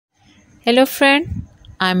Hello friend,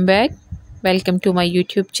 I'm back. Welcome to my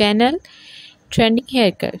YouTube channel Trending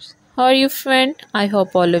Haircuts. How are you friend? I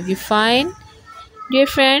hope all of you fine. Dear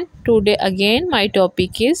friend, today again my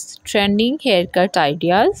topic is trending haircut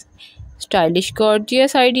ideas, stylish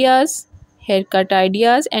gorgeous ideas, haircut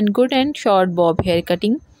ideas and good and short bob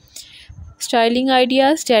haircutting, styling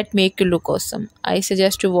ideas that make you look awesome. I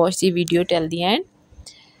suggest to watch the video till the end.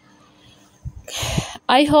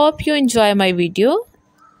 I hope you enjoy my video.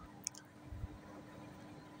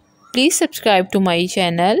 Please subscribe to my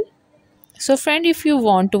channel. So friend, if you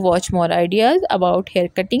want to watch more ideas about hair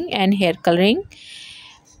cutting and hair coloring,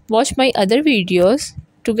 watch my other videos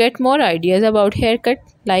to get more ideas about haircut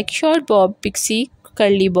like short bob, pixie,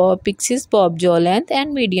 curly bob, pixies bob, jaw length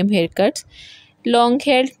and medium haircuts, long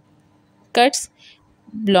hair cuts,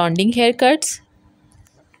 blonding haircuts.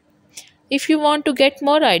 If you want to get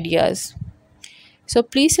more ideas, so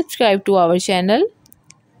please subscribe to our channel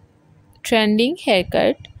Trending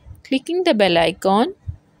Haircut, clicking the bell icon.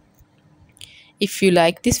 If you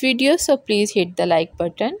like this video, so please hit the like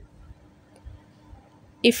button.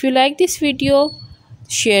 If you like this video,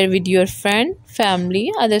 share with your friend, family,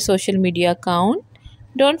 other social media account.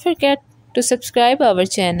 Don't forget to subscribe our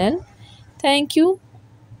channel. Thank you.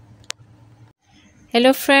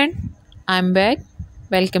 Hello friend, I'm back.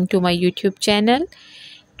 Welcome to my YouTube channel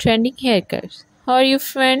Trending Haircuts. How are you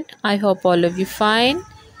friend? I hope all of you fine.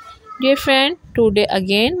 Dear friend, today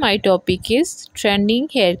again my topic is trending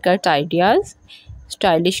haircut ideas,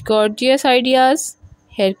 stylish gorgeous ideas,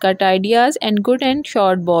 haircut ideas and good and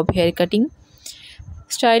short bob haircutting,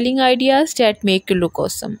 styling ideas that make you look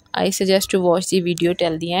awesome. I suggest to watch the video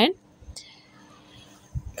till the end.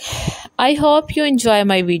 I hope you enjoy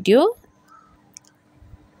my video.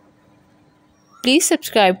 Please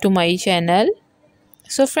subscribe to my channel.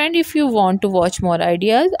 So friend, if you want to watch more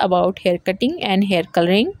ideas about hair cutting and hair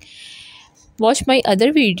coloring, watch my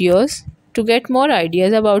other videos to get more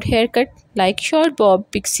ideas about haircut like short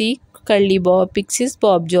bob, pixie, curly bob, pixies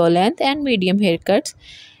bob, jaw length and medium haircuts,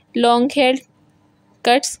 long hair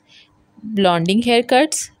cuts, blonding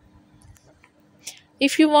haircuts.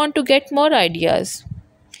 If you want to get more ideas,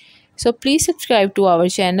 so please subscribe to our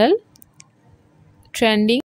channel Trending